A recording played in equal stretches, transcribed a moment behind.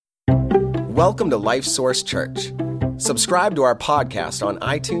Welcome to Life Source Church. Subscribe to our podcast on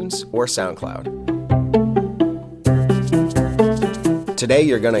iTunes or SoundCloud. Today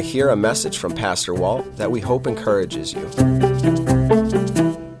you're going to hear a message from Pastor Walt that we hope encourages you.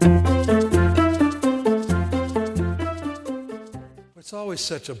 It's always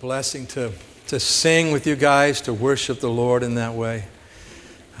such a blessing to sing with you guys, to worship the Lord in that way.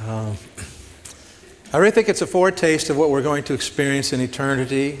 I really think it's a foretaste of what we're going to experience in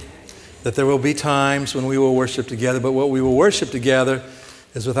eternity, that there will be times when we will worship together, but what we will worship together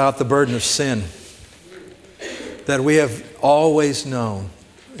is without the burden of sin that we have always known,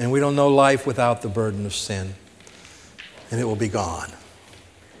 and we don't know life without the burden of sin, and it will be gone.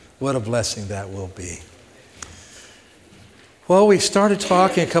 What a blessing that will be. Well, we started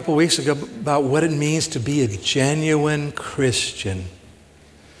talking a couple weeks ago about what it means to be a genuine Christian,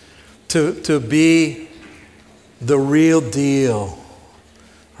 to be the real deal,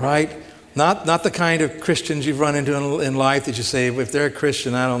 right? Not the kind of Christians you've run into in life that you say, if they're a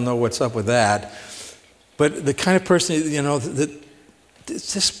Christian, I don't know what's up with that. But the kind of person, that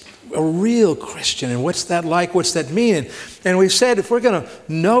it's just a real Christian. And what's that like? What's that mean? And we've said if we're going to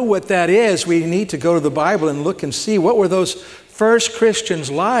know what that is, we need to go to the Bible and look and see what were those first Christians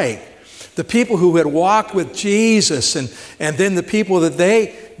like. The people who had walked with Jesus and then the people that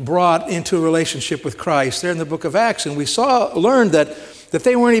they brought into a relationship with Christ. There in the book of Acts. And we learned that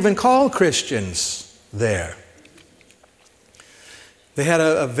they weren't even called Christians there. They had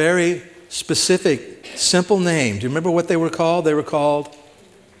a very specific, simple name. Do you remember what they were called? They were called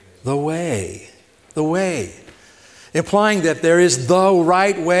the Way. The Way. Implying that there is the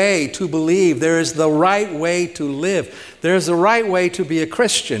right way to believe. There is the right way to live. There is the right way to be a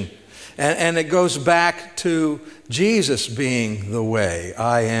Christian. And it goes back to Jesus being the way.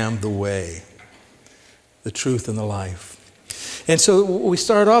 I am the way, the truth, and the life. And so we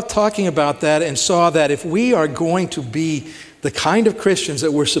started off talking about that and saw that if we are going to be the kind of Christians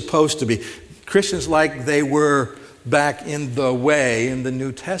that we're supposed to be, Christians like they were back in the way in the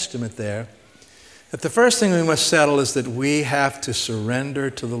New Testament there, that the first thing we must settle is that we have to surrender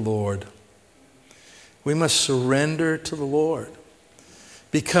to the Lord. We must surrender to the Lord.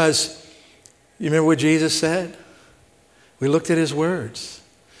 Because you remember what Jesus said? We looked at his words.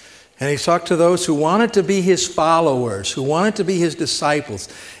 And he talked to those who wanted to be his followers, who wanted to be his disciples.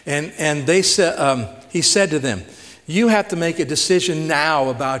 And they said, he said to them, you have to make a decision now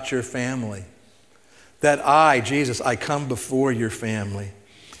about your family. That I, Jesus, I come before your family.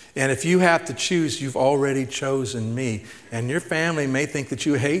 And if you have to choose, you've already chosen me. And your family may think that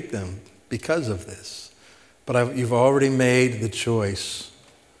you hate them because of this. But you've already made the choice.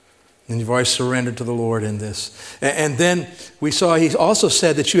 And you've already surrendered to the Lord in this. And then we saw he also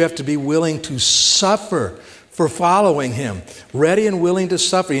said that you have to be willing to suffer for following him. Ready and willing to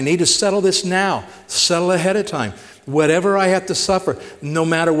suffer. You need to settle this now. Settle ahead of time. Whatever I have to suffer, no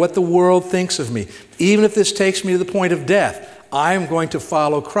matter what the world thinks of me, even if this takes me to the point of death, I am going to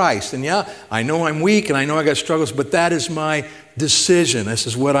follow Christ. And yeah, I know I'm weak and I know I got struggles, but that is my decision. This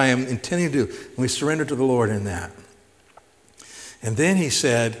is what I am intending to do. And we surrender to the Lord in that. And then he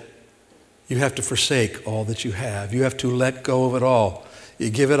said, you have to forsake all that you have. You have to let go of it all. You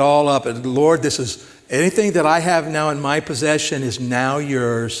give it all up. And Lord, this is anything that I have now in my possession is now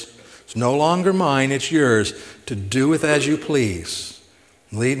yours. It's no longer mine, it's yours to do with as you please.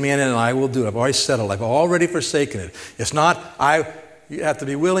 Lead me in it and I will do it. I've already settled. I've already forsaken it. It's not, you have to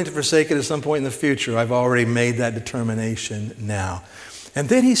be willing to forsake it at some point in the future. I've already made that determination now. And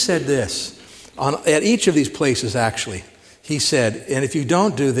then he said this, at each of these places actually, he said, and if you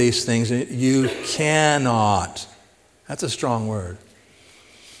don't do these things, you cannot, that's a strong word,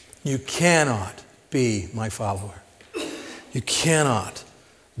 you cannot be my follower. You cannot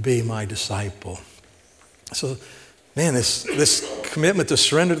be my disciple. So, man, this commitment to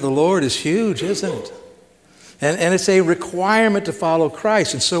surrender to the Lord is huge, isn't it? And it's a requirement to follow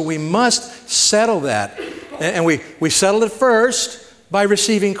Christ. And so we must settle that. And we settle it first by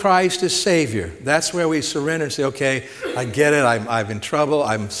receiving Christ as Savior. That's where we surrender and say, okay, I get it. I'm in trouble.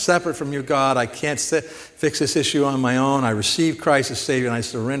 I'm separate from you, God. I can't fix this issue on my own. I receive Christ as Savior and I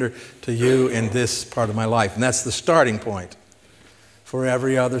surrender to you in this part of my life. And that's the starting point for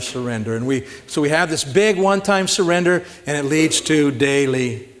every other surrender. And so we have this big one-time surrender, and it leads to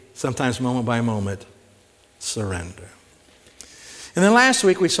daily, sometimes moment by moment, surrender. And then last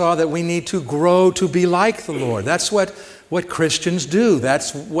week we saw that we need to grow to be like the Lord. That's what Christians do.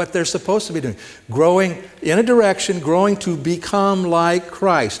 That's what they're supposed to be doing. Growing in a direction, growing to become like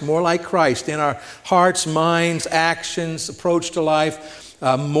Christ, more like Christ in our hearts, minds, actions, approach to life,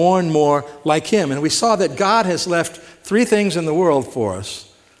 more and more like Him. And we saw that God has left three things in the world for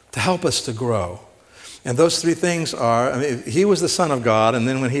us to help us to grow. And those three things are, he was the Son of God, and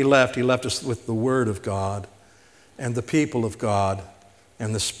then when he left us with the Word of God and the people of God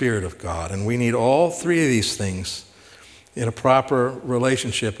and the Spirit of God. And we need all three of these things in a proper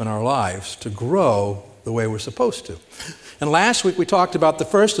relationship in our lives to grow the way we're supposed to. And last week we talked about the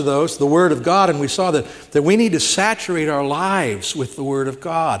first of those, the Word of God, and we saw that we need to saturate our lives with the Word of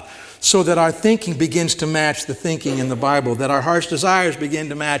God so that our thinking begins to match the thinking in the Bible, that our heart's desires begin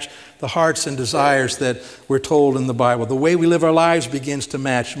to match the hearts and desires that we're told in the Bible. The way we live our lives begins to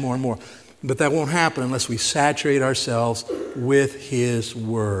match more and more. But that won't happen unless we saturate ourselves with His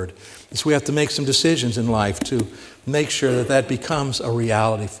Word. So we have to make some decisions in life to make sure that that becomes a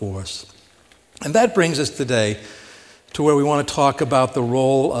reality for us. And that brings us today to where we want to talk about the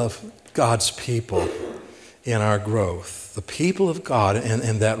role of God's people in our growth, the people of God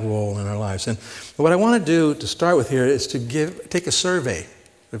and that role in our lives. And what I want to do to start with here is to take a survey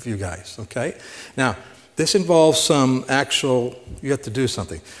of you guys, okay? Now, this involves some you have to do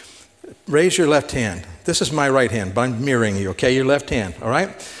something. Raise your left hand. This is my right hand, but I'm mirroring you, okay? Your left hand, all right?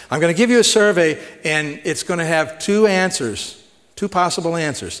 I'm going to give you a survey, and it's going to have two possible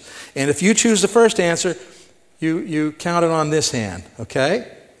answers. And if you choose the first answer, you count it on this hand,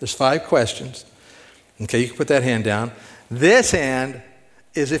 okay? There's 5 questions. Okay, you can put that hand down. This hand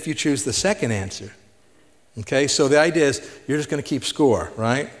is if you choose the second answer. Okay, so the idea is you're just going to keep score,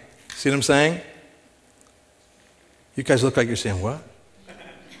 right? See what I'm saying? You guys look like you're saying, what?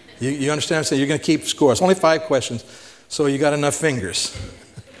 You understand what I'm saying? You're going to keep score. It's only 5 questions, so you got enough fingers,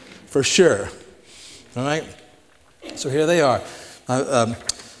 for sure. All right? So here they are. The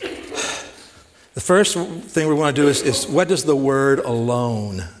first thing we want to do is what does the word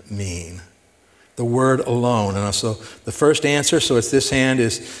alone mean? The word alone. And so the first answer, so it's this hand,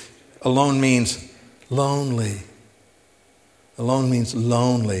 is alone means lonely. Alone means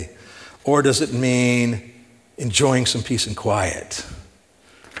lonely. Or does it mean enjoying some peace and quiet?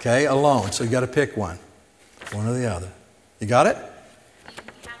 Okay, alone. So you got to pick one or the other. You got it?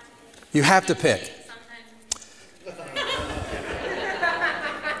 You have to pick.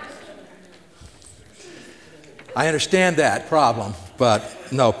 I understand that problem, but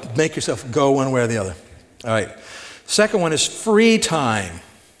no, make yourself go one way or the other. All right. Second one is free time.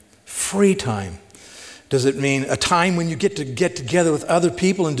 Free time. Does it mean a time when you get together with other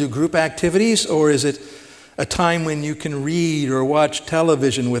people and do group activities, or is it a time when you can read or watch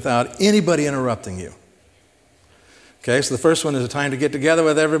television without anybody interrupting you? Okay, so the first one is a time to get together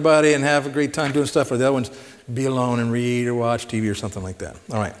with everybody and have a great time doing stuff, or the other one's be alone and read or watch TV or something like that.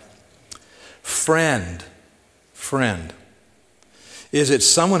 All right. Friend. Is it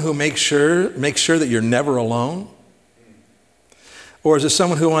someone who makes sure that you're never alone? Or is it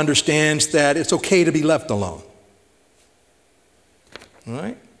someone who understands that it's okay to be left alone? All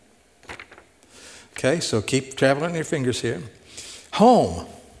right? Okay, so keep traveling your fingers here. Home,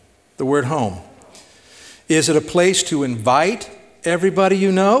 the word home. Is it a place to invite everybody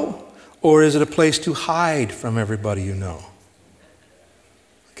you know, or is it a place to hide from everybody you know?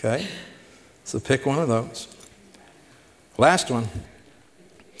 Okay, so pick one of those. Last one,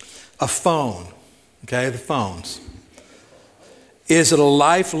 a phone. Okay, the phones. Is it a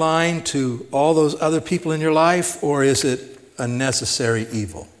lifeline to all those other people in your life, or is it a necessary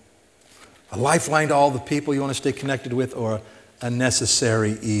evil? A lifeline to all the people you want to stay connected with, or a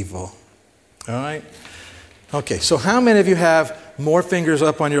necessary evil? All right? Okay, so how many of you have more fingers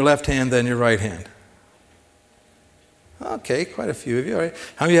up on your left hand than your right hand? Okay, quite a few of you. All right.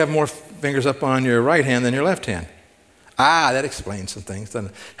 How many of you have more fingers up on your right hand than your left hand? That explains some things,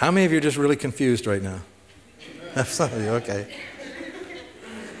 doesn't it? How many of you are just really confused right now? Some of you, okay.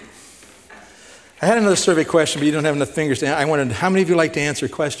 I had another survey question, but you don't have enough fingers to answer. I wondered, how many of you like to answer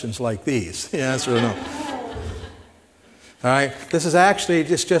questions like these? Yes or no? All right. This is actually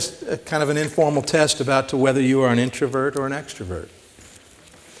just a kind of an informal test about to whether you are an introvert or an extrovert.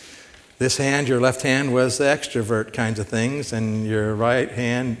 This hand, your left hand, was the extrovert kinds of things, and your right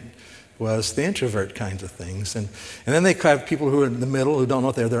hand was the introvert kinds of things. And then they have people who are in the middle who don't know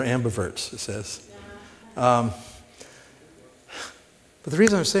what they're ambiverts, it says. But the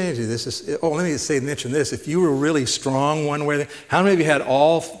reason I'm saying to you this is, let me mention this. If you were really strong one way, how many of you had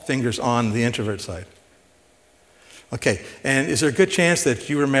all fingers on the introvert side? Okay, and is there a good chance that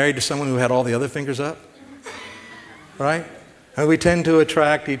you were married to someone who had all the other fingers up? Right? And we tend to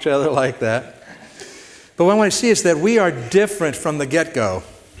attract each other like that. But what I want to see is that we are different from the get-go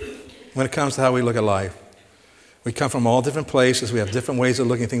when it comes to how we look at life. We come from all different places. We have different ways of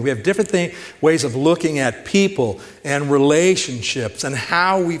looking at things. We have different ways of looking at people and relationships and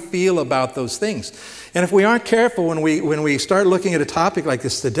how we feel about those things. And if we aren't careful when we start looking at a topic like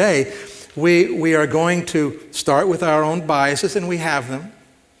this today, we are going to start with our own biases, and we have them.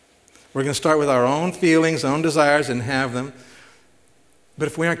 We're going to start with our own feelings, own desires, and have them. But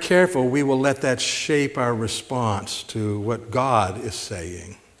if we aren't careful, we will let that shape our response to what God is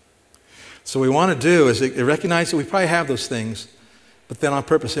saying. So what we want to do is recognize that we probably have those things, but then on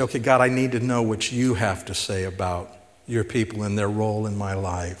purpose say, okay, God, I need to know what you have to say about your people and their role in my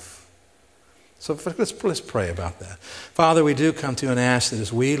life. So let's pray about that. Father, we do come to you and ask that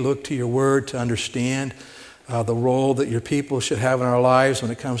as we look to your word to understand the role that your people should have in our lives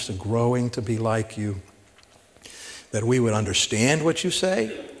when it comes to growing to be like you, that we would understand what you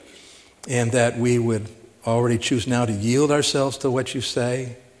say and that we would already choose now to yield ourselves to what you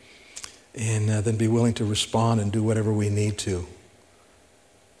say and then be willing to respond and do whatever we need to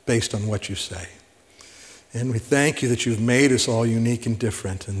based on what you say. And we thank you that you've made us all unique and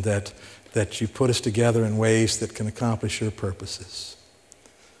different and that you've put us together in ways that can accomplish your purposes.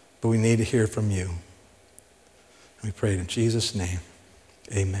 But we need to hear from you. We pray it in Jesus' name.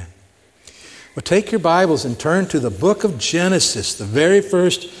 Amen. Well, take your Bibles and turn to the book of Genesis, the very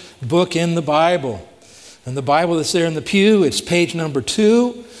first book in the Bible. And the Bible that's there in the pew, it's page number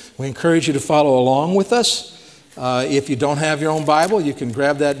 2. We encourage you to follow along with us. If you don't have your own Bible, you can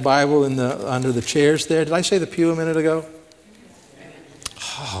grab that Bible under the chairs there. Did I say the pew a minute ago?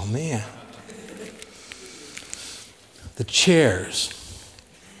 Oh, man. The chairs,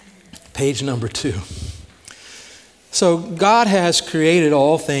 page number 2. So God has created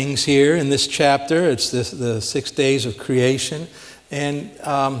all things here in this chapter. It's the 6 days of creation. And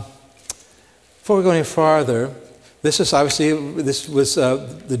before we go any farther, this was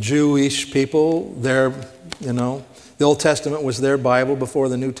the Jewish people. The Old Testament was their Bible before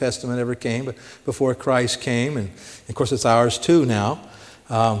the New Testament ever came, but before Christ came. And of course it's ours too now.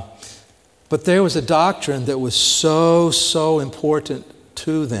 But there was a doctrine that was so important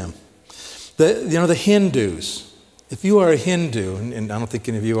to them. The Hindus. If you are a Hindu, and I don't think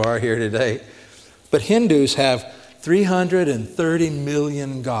any of you are here today, but Hindus have 330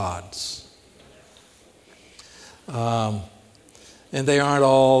 million gods. And they aren't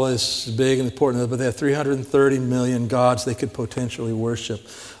all as big and important, but they have 330 million gods they could potentially worship.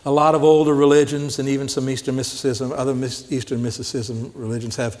 A lot of older religions and even some Eastern mysticism, other Eastern mysticism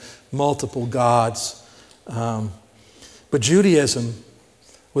religions have multiple gods. But Judaism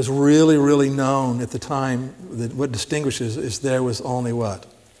was really known at the time that what distinguishes is there was only what?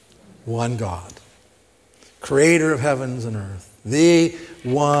 One God. Creator of heavens and earth. The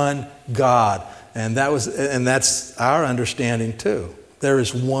one God. And that's our understanding too. There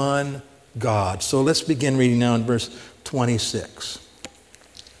is one God. So let's begin reading now in verse 26.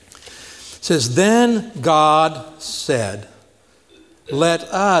 It says, "Then God said, 'Let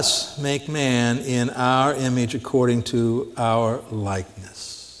us make man in our image according to our likeness.'"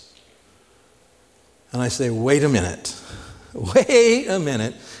 And I say, wait a minute. Wait a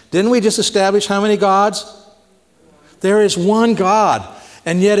minute. Didn't we just establish how many gods? There is one God.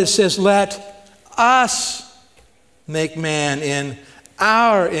 And yet it says, let us make man in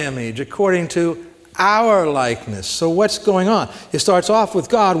our image, according to our likeness. So what's going on? It starts off with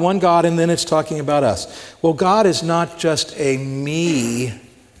God, one God, and then it's talking about us. Well, God is not just a me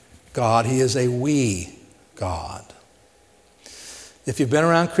God. He is a we God. If you've been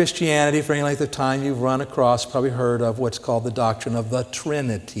around Christianity for any length of time, you've run across, probably heard of what's called the doctrine of the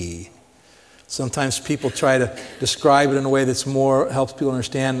Trinity. Sometimes people try to describe it in a way that's helps people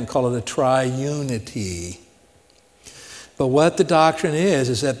understand and call it a triunity. But what the doctrine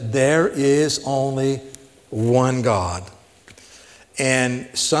is that there is only one God. And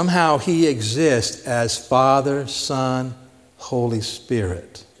somehow He exists as Father, Son, Holy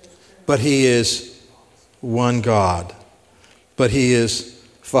Spirit. But He is one God. But He is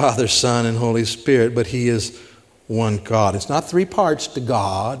Father, Son, and Holy Spirit, but He is one God. It's not three parts to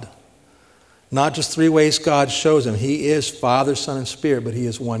God, not just three ways God shows Him. He is Father, Son, and Spirit, but He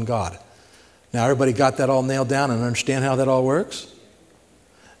is one God. Now, everybody got that all nailed down and understand how that all works?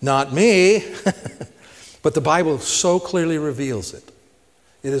 Not me, but the Bible so clearly reveals it.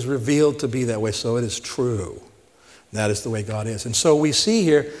 It is revealed to be that way, so it is true. That is the way God is. And so we see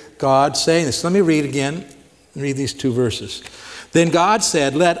here God saying this. Let me read again. Read these 2 verses. "Then God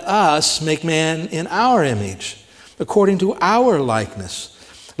said, 'Let us make man in our image, according to our likeness.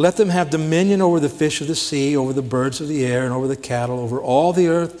 Let them have dominion over the fish of the sea, over the birds of the air, and over the cattle, over all the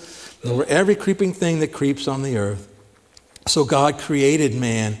earth, and over every creeping thing that creeps on the earth.' So God created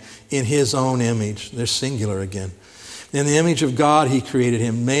man in his own image. They're singular again. In the image of God, he created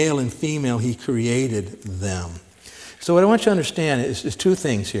him. Male and female, he created them. So what I want you to understand is two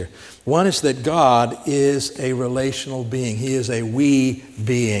things here. One is that God is a relational being. He is a we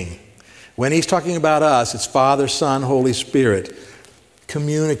being. When he's talking about us, it's Father, Son, Holy Spirit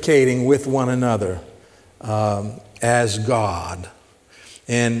communicating with one another as God.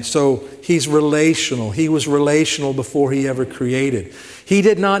 And so he's relational. He was relational before he ever created. He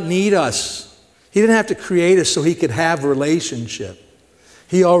did not need us. He didn't have to create us so he could have relationship.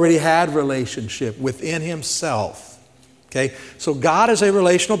 He already had relationship within himself. Okay? So God is a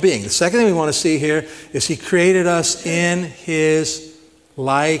relational being. The second thing we want to see here is he created us in his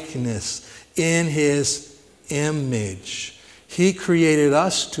likeness, in his image. He created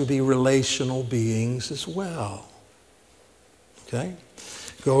us to be relational beings as well. Okay?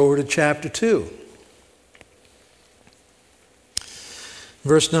 Go over to chapter 2.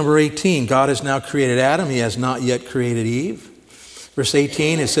 Verse number 18, God has now created Adam. He has not yet created Eve. Verse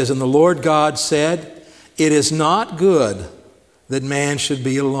 18, it says, "And the Lord God said, it is not good that man should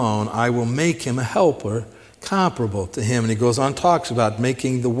be alone. I will make him a helper comparable to him." And he goes on, talks about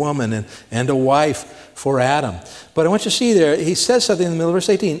making the woman and a wife for Adam. But I want you to see there, he says something in the middle of verse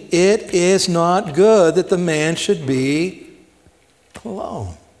 18. It is not good that the man should be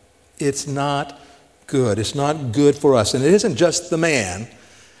alone. It's not good. It's not good for us. And it isn't just the man.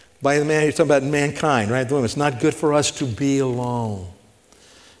 By the man, you're talking about mankind, right? The woman. It's not good for us to be alone.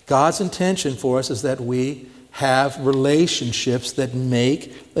 God's intention for us is that we have relationships that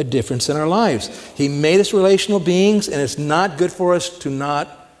make a difference in our lives. He made us relational beings, and it's not good for us to not,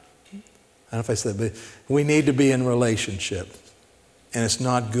 I don't know if I said that, but we need to be in relationship. And it's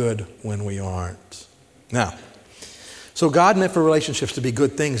not good when we aren't. Now, so God meant for relationships to be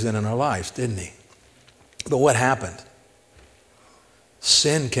good things then in our lives, didn't he? But what happened?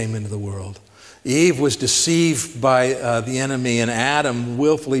 Sin came into the world. Eve was deceived by the enemy, and Adam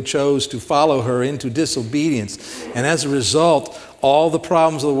willfully chose to follow her into disobedience. And as a result, all the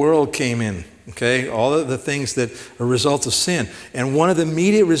problems of the world came in. Okay, all of the things that are results of sin. And one of the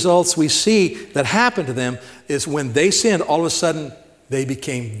immediate results we see that happened to them is when they sinned, all of a sudden they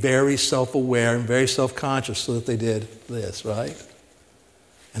became very self-aware and very self-conscious, so that they did this, right?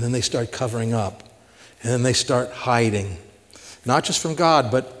 And then they start covering up. And then they start hiding. Not just from God,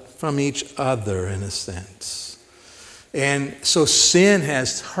 but from each other in a sense. And so sin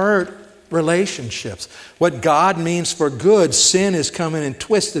has hurt relationships. What God means for good, sin has come in and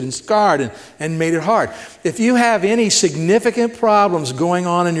twisted and scarred and made it hard. If you have any significant problems going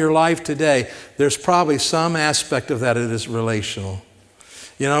on in your life today, there's probably some aspect of that is relational.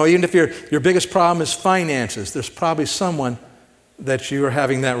 You know, even if your biggest problem is finances, there's probably someone that you are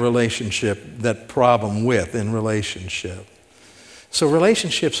having that relationship, that problem with in relationship. So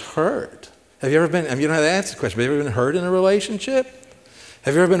relationships hurt. Have you ever been, you don't have to answer the question, but have you ever been hurt in a relationship?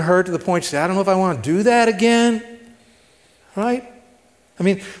 Have you ever been hurt to the point you say, I don't know if I want to do that again? Right? I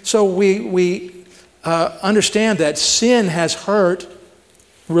mean, so we understand that sin has hurt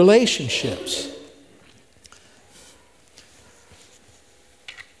relationships.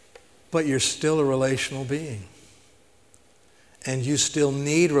 But you're still a relational being. And you still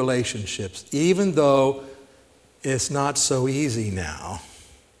need relationships, even though it's not so easy now.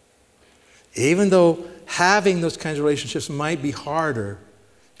 Even though having those kinds of relationships might be harder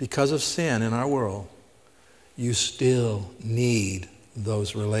because of sin in our world, you still need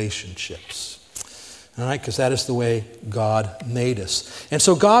those relationships. All right, because that is the way God made us. And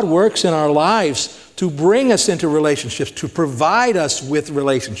so God works in our lives to bring us into relationships, to provide us with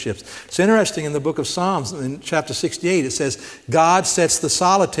relationships. It's interesting, in the book of Psalms, in chapter 68, it says, God sets the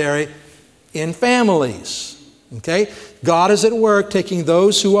solitary in families. Okay? God is at work taking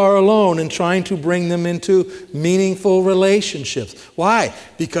those who are alone and trying to bring them into meaningful relationships. Why?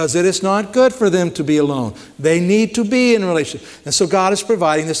 Because it is not good for them to be alone. They need to be in a relationship. And so God is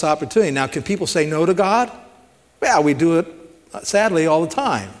providing this opportunity. Now, can people say no to God? Well, we do it, sadly, all the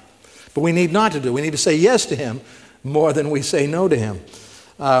time. But we need not to do it. We need to say yes to Him more than we say no to Him.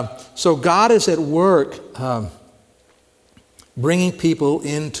 So God is at work bringing people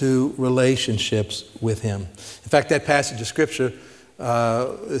into relationships with Him. In fact, that passage of Scripture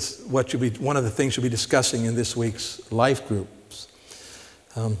is one of the things you'll be discussing in this week's life groups.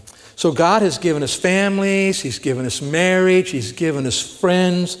 So God has given us families, He's given us marriage, He's given us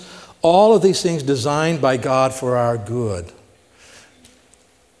friends, all of these things designed by God for our good.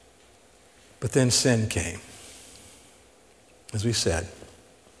 But then sin came, as we said.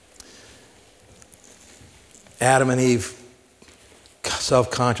 Adam and Eve,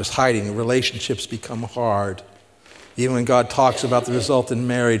 self-conscious, hiding, relationships become hard. Even when God talks about the result in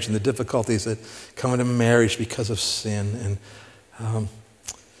marriage and the difficulties that come into marriage because of sin. And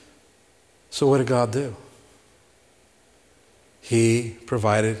so what did God do? He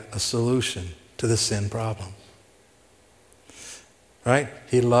provided a solution to the sin problem. Right?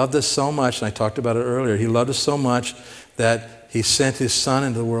 He loved us so much, and I talked about it earlier, he loved us so much that he sent his Son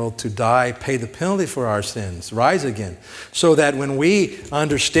into the world to die, pay the penalty for our sins, rise again, so that when we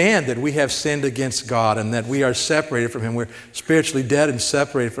understand that we have sinned against God and that we are separated from him, we're spiritually dead and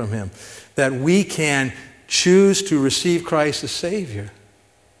separated from him, that we can choose to receive Christ as Savior.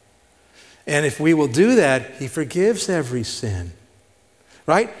 And if we will do that, he forgives every sin.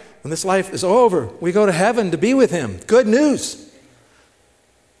 Right? When this life is over, we go to heaven to be with him. Good news.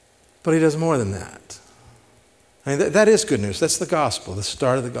 But he does more than that. I mean, that is good news. That's the gospel, the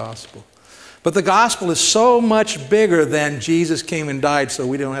start of the gospel. But the gospel is so much bigger than Jesus came and died so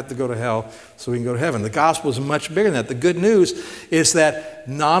we don't have to go to hell, so we can go to heaven. The gospel is much bigger than that. The good news is that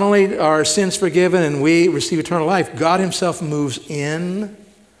not only are our sins forgiven and we receive eternal life, God himself moves in,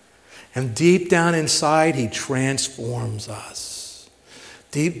 and deep down inside, he transforms us.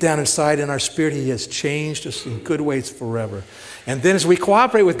 Deep down inside in our spirit, he has changed us in good ways forever. And then as we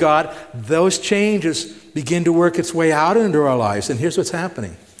cooperate with God, those changes begin to work its way out into our lives. And here's what's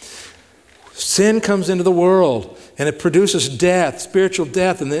happening. Sin comes into the world, and it produces death, spiritual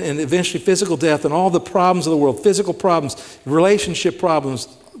death, and eventually physical death, and all the problems of the world, physical problems, relationship problems,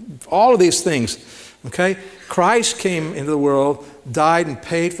 all of these things. Okay? Christ came into the world, died and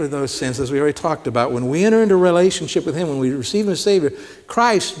paid for those sins, as we already talked about. When we enter into a relationship with him, when we receive him as Savior,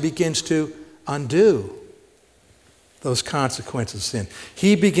 Christ begins to undo those consequences of sin.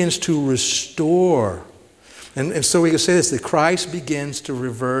 He begins to restore. And so we can say this, that Christ begins to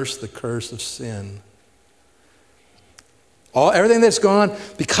reverse the curse of sin. Everything that's gone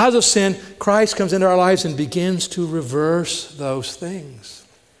because of sin, Christ comes into our lives and begins to reverse those things.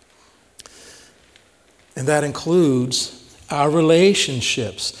 And that includes our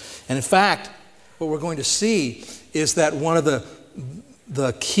relationships. And in fact, what we're going to see is that one of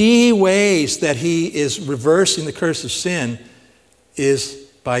the key ways that he is reversing the curse of sin is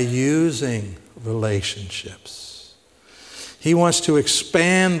by using relationships. He wants to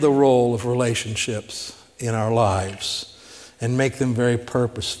expand the role of relationships in our lives and make them very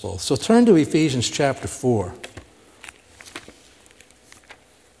purposeful. So turn to Ephesians chapter 4.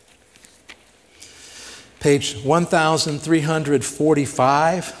 Page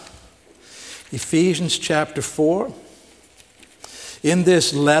 1345, Ephesians chapter 4. In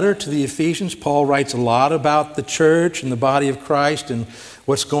this letter to the Ephesians, Paul writes a lot about the church and the body of Christ and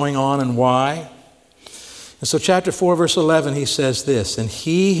what's going on and why. And so chapter 4, verse 11, he says this, and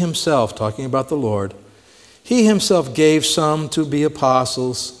he himself, talking about the Lord, he himself gave some to be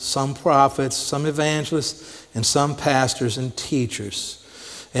apostles, some prophets, some evangelists, and some pastors and teachers.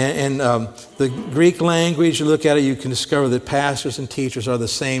 And the Greek language, you look at it, you can discover that pastors and teachers are the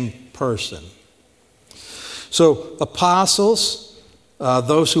same person. So apostles,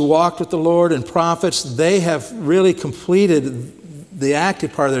 those who walked with the Lord, and prophets, they have really completed the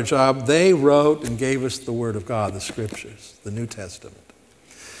active part of their job. They wrote and gave us the Word of God, the Scriptures, the New Testament.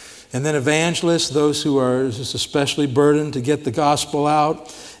 And then evangelists, those who are just especially burdened to get the gospel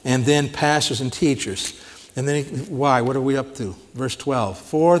out, and then pastors and teachers. And then, why? What are we up to? Verse 12.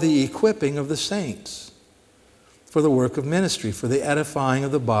 For the equipping of the saints, for the work of ministry, for the edifying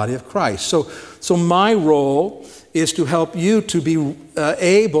of the body of Christ. So my role is to help you to be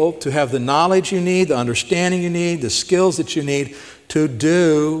able to have the knowledge you need, the understanding you need, the skills that you need to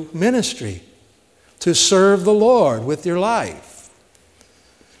do ministry, to serve the Lord with your life.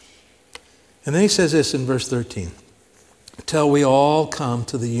 And then he says this in verse 13. Till we all come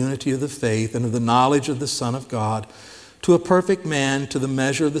to the unity of the faith and of the knowledge of the Son of God, to a perfect man, to the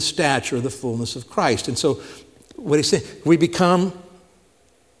measure of the stature of the fullness of Christ. And so, what he's saying, we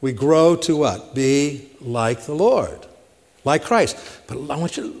grow to what? Be like the Lord, like Christ. But I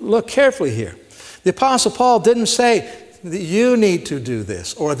want you to look carefully here. The Apostle Paul didn't say that you need to do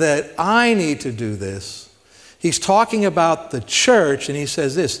this or that I need to do this. He's talking about the church, and he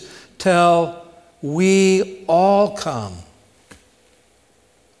says this, till we all come.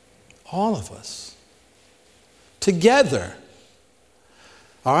 All of us. Together.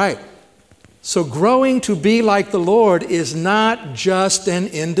 All right. So growing to be like the Lord is not just an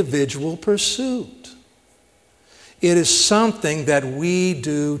individual pursuit. It is something that we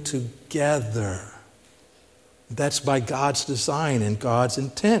do together. That's by God's design and God's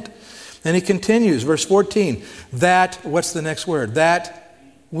intent. And he continues, verse 14, that, what's the next word? That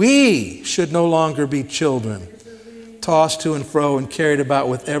we should no longer be children, tossed to and fro and carried about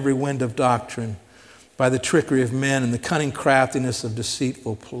with every wind of doctrine, by the trickery of men and the cunning craftiness of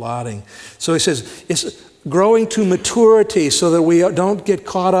deceitful plotting. So he says, it's growing to maturity so that we don't get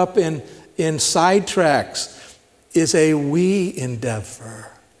caught up in sidetracks is a we endeavor.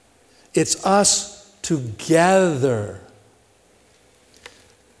 It's us together.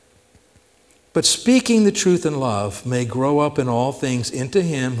 But speaking the truth in love may grow up in all things into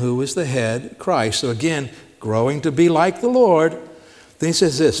him who is the head, Christ. So again, growing to be like the Lord. Then he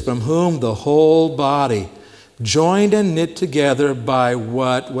says this, from whom the whole body, joined and knit together by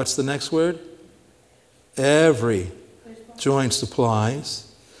what? What's the next word? Every joint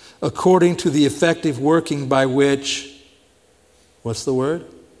supplies, according to the effective working by which, what's the word?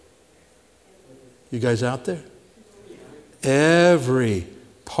 You guys out there? Every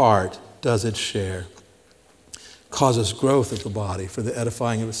part does its share, causes growth of the body for the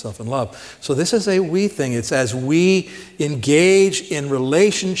edifying of itself in love. So this is a we thing. It's as we engage in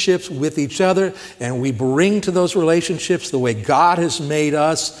relationships with each other and we bring to those relationships the way God has made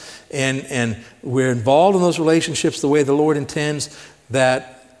us, and we're involved in those relationships the way the Lord intends,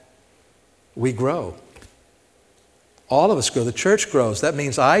 that we grow. All of us grow. The church grows. That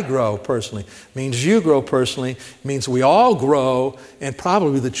means I grow personally. It means you grow personally. It means we all grow, and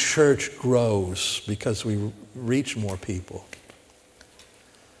probably the church grows because we reach more people.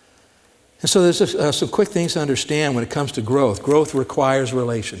 And so there's some quick things to understand when it comes to growth. Growth requires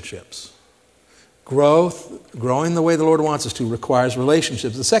relationships. Growing the way the Lord wants us to, requires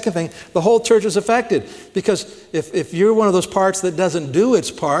relationships. The second thing, the whole church is affected, because if you're one of those parts that doesn't do its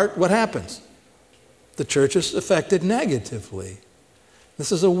part, what happens? The church is affected negatively.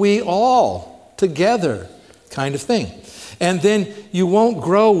 This is a we all together kind of thing. And then you won't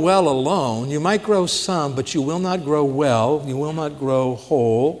grow well alone. You might grow some, but you will not grow well. You will not grow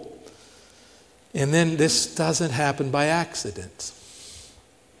whole. And then this doesn't happen by accident.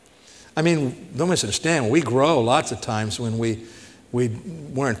 I mean, don't misunderstand. We grow lots of times when we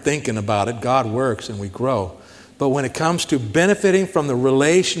weren't thinking about it. God works and we grow. But when it comes to benefiting from the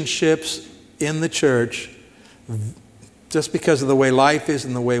relationships in the church, just because of the way life is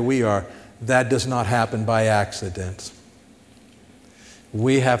and the way we are, that does not happen by accident.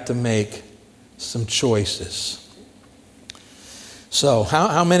 We have to make some choices. So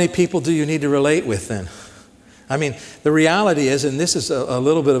how many people do you need to relate with then? I mean, the reality is, and this is a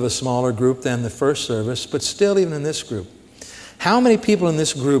little bit of a smaller group than the first service, but still even in this group, how many people in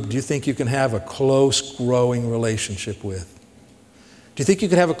this group do you think you can have a close, growing relationship with? Do you think you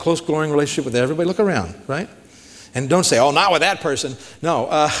could have a close, growing relationship with everybody? Look around, right? And don't say, oh, not with that person.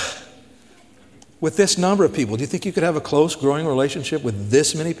 No, with this number of people, do you think you could have a close, growing relationship with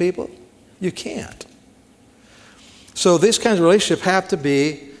this many people? You can't. So these kinds of relationships have to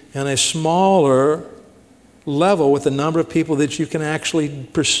be in a smaller level with the number of people that you can actually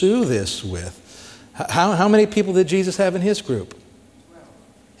pursue this with. How many people did Jesus have in his group? 12.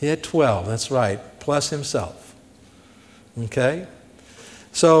 He had 12, that's right, plus himself. Okay?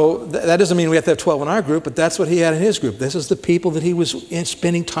 So that doesn't mean we have to have 12 in our group, but that's what he had in his group. This is the people that he was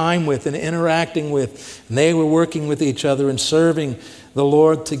spending time with and interacting with. And they were working with each other and serving the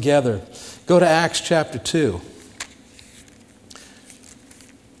Lord together. Go to Acts chapter 2,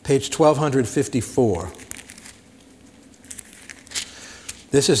 page 1254.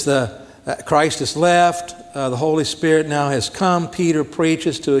 This is Christ has left. The Holy Spirit now has come. Peter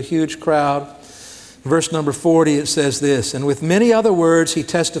preaches to a huge crowd. Verse number 40, it says this, and with many other words he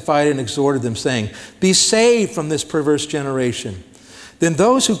testified and exhorted them, saying, be saved from this perverse generation. Then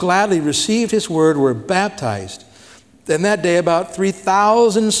those who gladly received his word were baptized. And that day about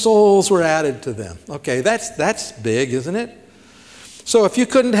 3,000 souls were added to them. Okay, that's big, isn't it? So if you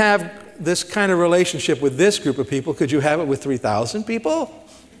couldn't have this kind of relationship with this group of people, could you have it with 3,000 people?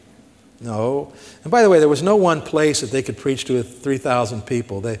 No. And by the way, there was no one place that they could preach to 3,000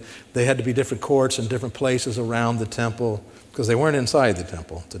 people. They had to be different courts and different places around the temple because they weren't inside the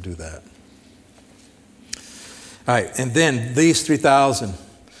temple to do that. All right, and then these 3,000,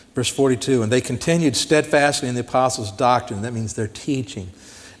 verse 42, and they continued steadfastly in the apostles' doctrine, that means their teaching,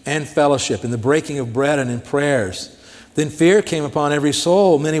 and fellowship, in the breaking of bread and in prayers. Then fear came upon every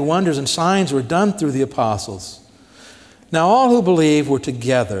soul. Many wonders and signs were done through the apostles. Now all who believed were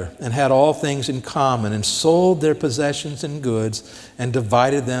together and had all things in common and sold their possessions and goods and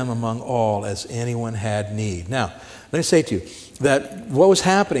divided them among all as anyone had need. Now, let me say to you that what was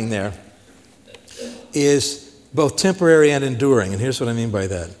happening there is both temporary and enduring. And here's what I mean by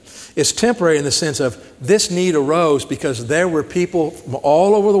that. It's temporary in the sense of this need arose because there were people from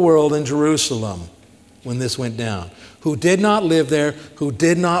all over the world in Jerusalem when this went down who did not live there, who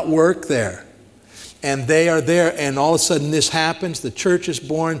did not work there. and they are there, and all of a sudden this happens, the church is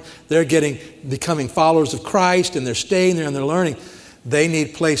born, they're becoming followers of Christ, and they're staying there and they're learning. They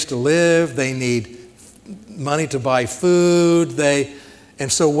need place to live, they need money to buy food,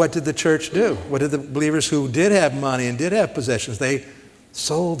 and so what did the church do? What did the believers who did have money and did have possessions? They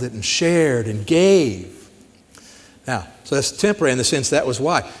sold it and shared and gave. Now, so that's temporary in the sense that was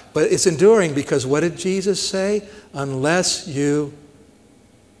why. But it's enduring because what did Jesus say? Unless you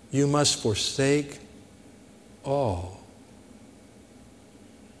must forsake all.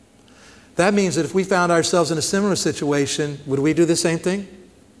 That means that if we found ourselves in a similar situation, would we do the same thing?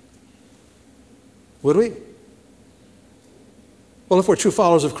 Would we? Well, if we're true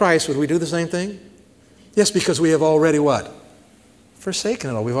followers of Christ, would we do the same thing? Yes, because we have already what? Forsaken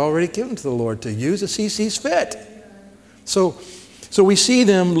it all. We've already given to the Lord to use as He sees fit. So we see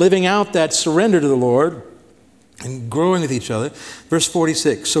them living out that surrender to the Lord and growing with each other. Verse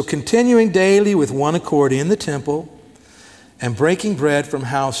 46, so continuing daily with one accord in the temple and breaking bread from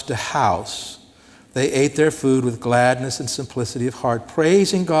house to house, they ate their food with gladness and simplicity of heart,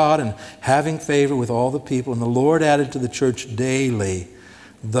 praising God and having favor with all the people. And the Lord added to the church daily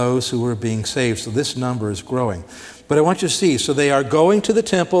those who were being saved. So this number is growing. But I want you to see, so they are going to the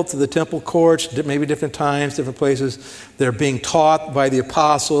temple courts, maybe different times, different places. They're being taught by the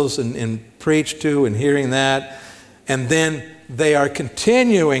apostles and preached to and hearing that. And then they are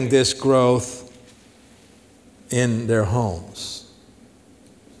continuing this growth in their homes.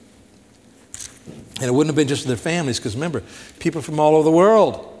 And it wouldn't have been just their families, because remember, people from all over the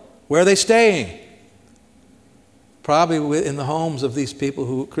world, where are they staying? Probably in the homes of these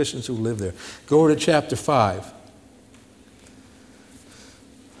people, Christians who live there. Go over to chapter 5.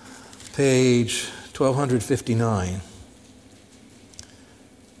 Page 1259.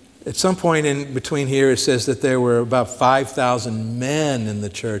 At some point in between here, it says that there were about 5,000 men in the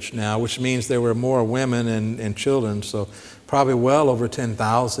church now, which means there were more women and children, so probably well over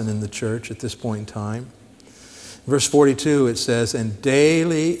 10,000 in the church at this point in time. Verse 42, it says, and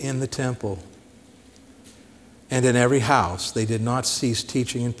daily in the temple and in every house they did not cease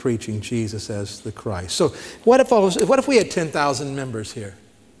teaching and preaching Jesus as the Christ. So what if we had 10,000 members here?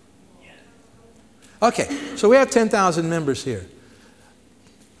 Okay, so we have 10,000 members here.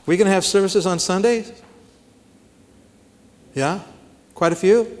 We going to have services on Sundays? Yeah? Quite a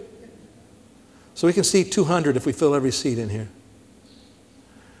few? So we can seat 200 if we fill every seat in here.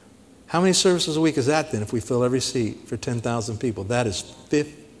 How many services a week is that then if we fill every seat for 10,000 people? That is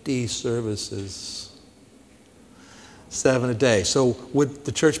 50 services. 7 a day. So would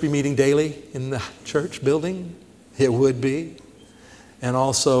the church be meeting daily in the church building? It would be. And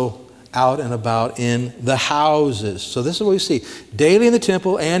also out and about in the houses. So this is what we see. Daily in the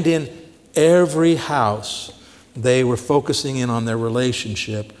temple and in every house, they were focusing in on their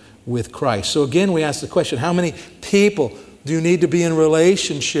relationship with Christ. So again, we ask the question, how many people do you need to be in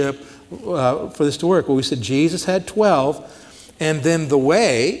relationship for this to work? Well, we said Jesus had 12, and then the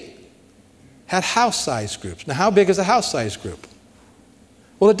Way had house-size groups. Now, how big is a house-size group?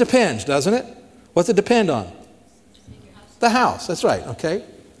 Well, it depends, doesn't it? What's it depend on? The house, that's right, okay.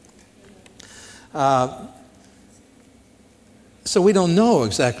 So we don't know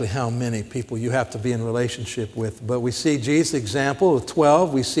exactly how many people you have to be in relationship with, but we see Jesus' example of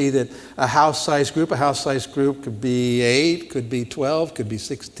 12. We see that a house-sized group could be 8, could be 12, could be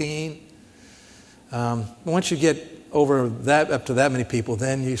 16. Once you get over that, up to that many people,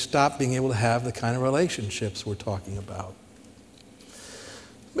 then you stop being able to have the kind of relationships we're talking about.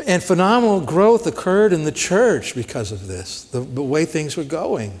 And phenomenal growth occurred in the church because of this, the way things were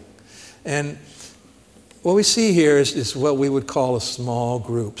going. And what we see here is what we would call small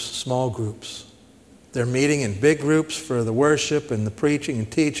groups. They're meeting in big groups for the worship and the preaching and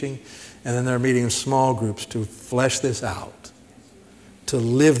teaching, and then they're meeting in small groups to flesh this out, to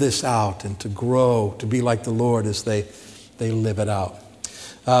live this out and to grow, to be like the Lord as they live it out.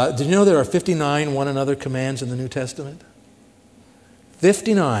 Did you know there are 59 one another commands in the New Testament?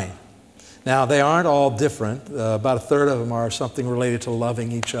 59. Now, they aren't all different. About a third of them are something related to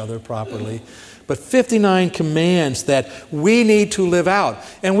loving each other properly. But 59 commands that we need to live out.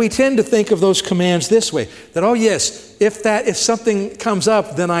 And we tend to think of those commands this way, that, oh yes, if something comes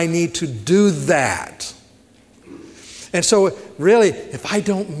up, then I need to do that. And so really, if I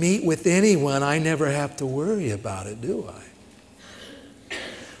don't meet with anyone, I never have to worry about it, do I?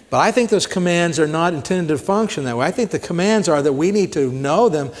 But I think those commands are not intended to function that way. I think the commands are that we need to know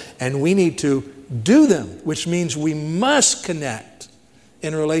them and we need to do them, which means we must connect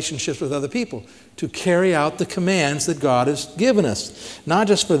in relationships with other people to carry out the commands that God has given us, not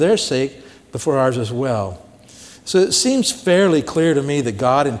just for their sake, but for ours as well. So it seems fairly clear to me that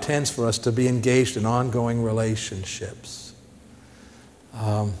God intends for us to be engaged in ongoing relationships.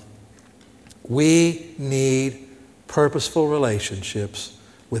 We need purposeful relationships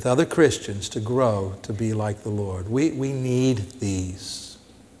with other Christians to grow to be like the Lord. We need these.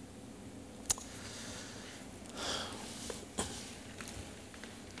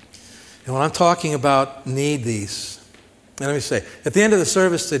 And when I'm talking about need these, let me say, at the end of the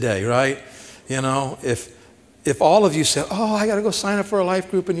service today, right, if all of you said, oh, I got to go sign up for a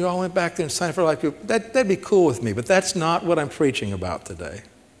life group, and you all went back there and signed up for a life group, that'd be cool with me, but that's not what I'm preaching about today.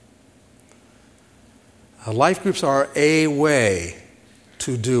 Life groups are a way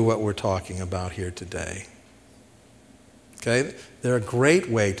to do what we're talking about here today. Okay? They're a great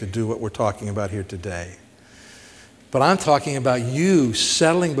way to do what we're talking about here today. But I'm talking about you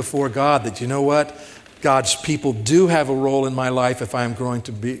settling before God that, you know what? God's people do have a role in my life if I'm grow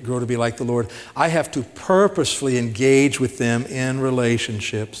to be like the Lord. I have to purposefully engage with them in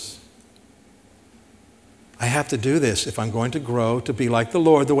relationships. I have to do this if I'm going to grow to be like the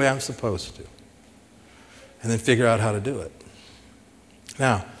Lord the way I'm supposed to. And then figure out how to do it.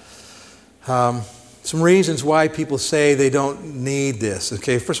 Now, some reasons why people say they don't need this.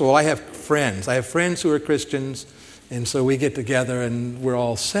 Okay, first of all, I have friends. I have friends who are Christians, and so we get together and we're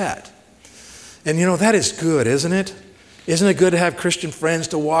all set. And that is good, isn't it? Isn't it good to have Christian friends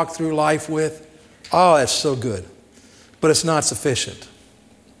to walk through life with? Oh, that's so good. But it's not sufficient.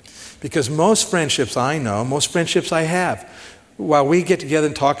 Because most friendships I know, most friendships I have, while we get together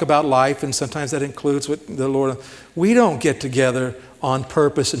and talk about life, and sometimes that includes what the Lord, we don't get together on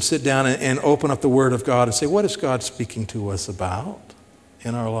purpose and sit down and open up the Word of God and say, what is God speaking to us about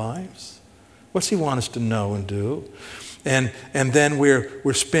in our lives? What's He want us to know and do? And then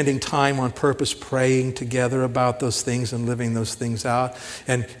we're spending time on purpose praying together about those things and living those things out.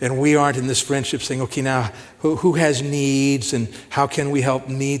 And we aren't in this friendship saying, okay, now who has needs and how can we help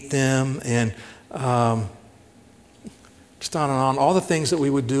meet them? And just on and on, all the things that we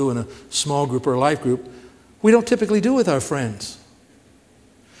would do in a small group or a life group, we don't typically do with our friends.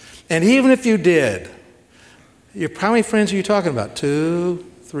 And even if you did, how many friends are you talking about? 2,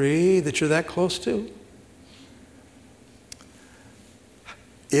 3 that you're that close to?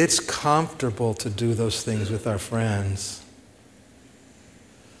 It's comfortable to do those things with our friends.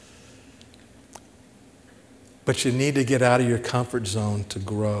 But you need to get out of your comfort zone to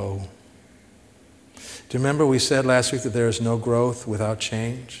grow. Do you remember we said last week that there is no growth without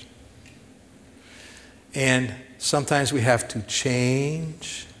change? And sometimes we have to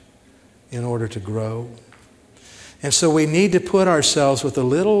change in order to grow. And so we need to put ourselves with a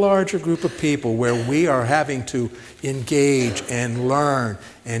little larger group of people where we are having to engage and learn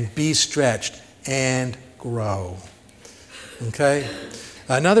and be stretched and grow. Okay?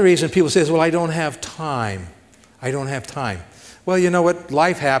 Another reason people say is, well, I don't have time. I don't have time. Well, you know what?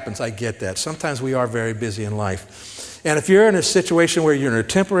 Life happens. I get that. Sometimes we are very busy in life. And if you're in a situation where you're in a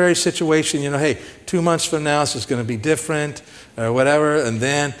temporary situation, hey, 2 months from now this is going to be different or whatever, and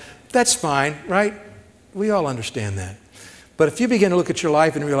then that's fine, right? We all understand that. But if you begin to look at your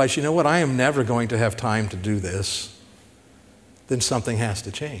life and realize, you know what, I am never going to have time to do this, then something has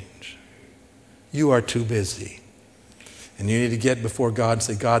to change. You are too busy. And you need to get before God and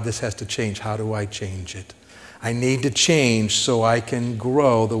say, God, this has to change. How do I change it? I need to change so I can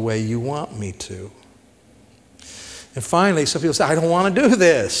grow the way you want me to. And finally, some people say, I don't want to do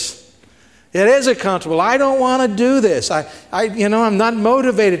this. It isn't comfortable. I don't want to do this. I'm not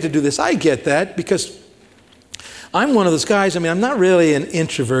motivated to do this. I get that because I'm one of those guys. I'm not really an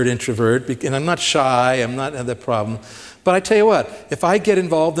introvert, and I'm not shy. I'm not have that problem. But I tell you what, if I get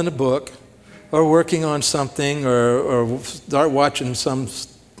involved in a book or working on something or start watching some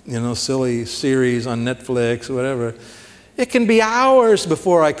silly series on Netflix or whatever, it can be hours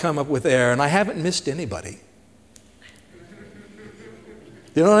before I come up with air, and I haven't missed anybody.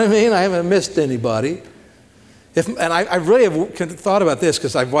 You know what I mean? I haven't missed anybody. I really have thought about this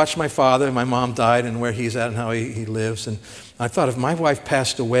because I've watched my father, my mom died, and where he's at and how he lives. And I thought if my wife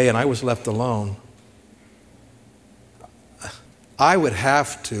passed away and I was left alone, I would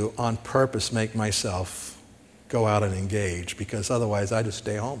have to, on purpose, make myself go out and engage because otherwise I just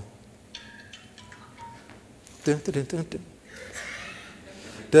stay home. I don't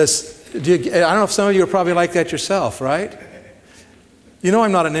know if some of you are probably like that yourself, right?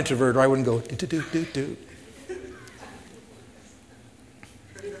 I'm not an introvert, or I wouldn't go do.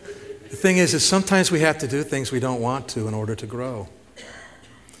 The thing is sometimes we have to do things we don't want to in order to grow.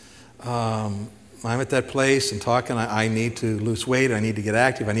 I'm at that place and talking, I need to lose weight, I need to get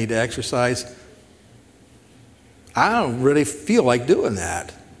active, I need to exercise. I don't really feel like doing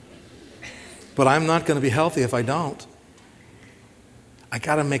that. But I'm not going to be healthy if I don't. I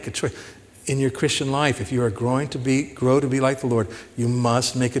got to make a choice. In your Christian life, if you are grow to be like the Lord, you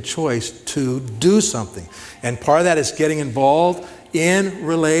must make a choice to do something. And part of that is getting involved in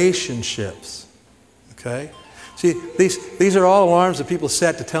relationships. Okay? See, these are all alarms that people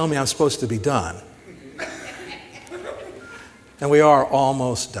set to tell me I'm supposed to be done. And we are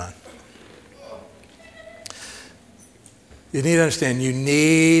almost done. You need to understand, you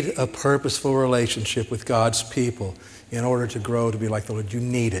need a purposeful relationship with God's people in order to grow to be like the Lord. You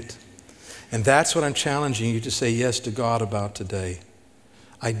need it. And that's what I'm challenging you to say yes to God about today.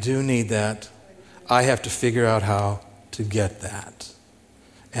 I do need that. I have to figure out how to get that.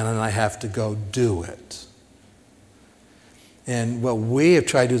 And then I have to go do it. And what we have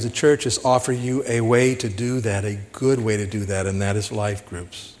tried to do as a church is offer you a way to do that, a good way to do that, and that is life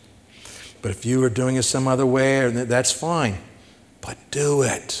groups. But if you are doing it some other way, that's fine. But do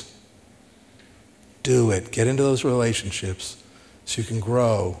it. Do it. Get into those relationships so you can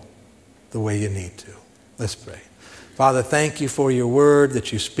grow the way you need to. Let's pray. Father, thank you for your word,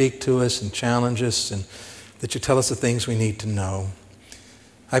 that you speak to us and challenge us, and that you tell us the things we need to know.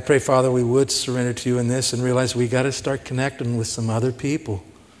 I pray, Father, we would surrender to you in this and realize we got to start connecting with some other people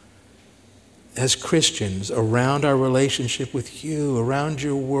as Christians around our relationship with you, around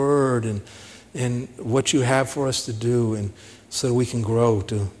your word and what you have for us to do, and so that we can grow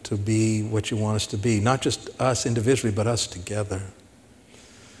to be what you want us to be. Not just us individually, but us together.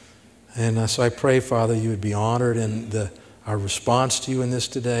 And so I pray, Father, you would be honored in our response to you in this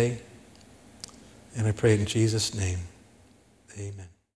today. And I pray it in Jesus' name. Amen.